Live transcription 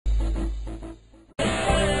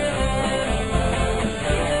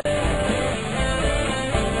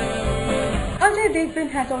Devgn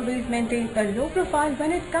has always maintained a low profile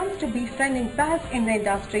when it comes to befriending pals in the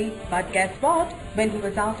industry. But guess what? When he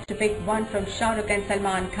was asked to pick one from Shah Rukh and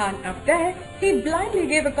Salman Khan up there, he blindly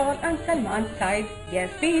gave a call on Salman's side.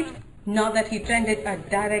 Yes, Pete. Not that he trended a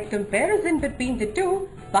direct comparison between the two,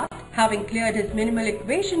 but having cleared his minimal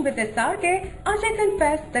equation with SRK, Ajay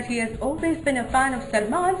confessed that he has always been a fan of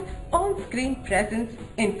Salman's on-screen presence.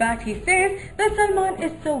 In fact, he says that Salman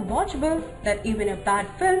is so watchable that even a bad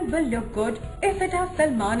film will look good if it has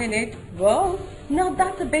Salman in it. Whoa! Now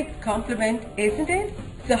that's a big compliment, isn't it?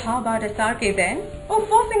 So how about SRK then? Oh,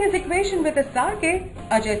 forcing his equation with SRK,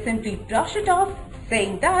 Ajay simply brushed it off,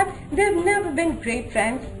 saying that they've never been great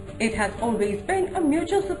friends. It has always been a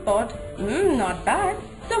mutual support. Not bad.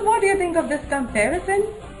 So what do you think of this comparison?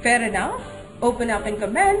 Fair enough? Open up in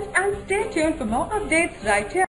comments and stay tuned for more updates right here.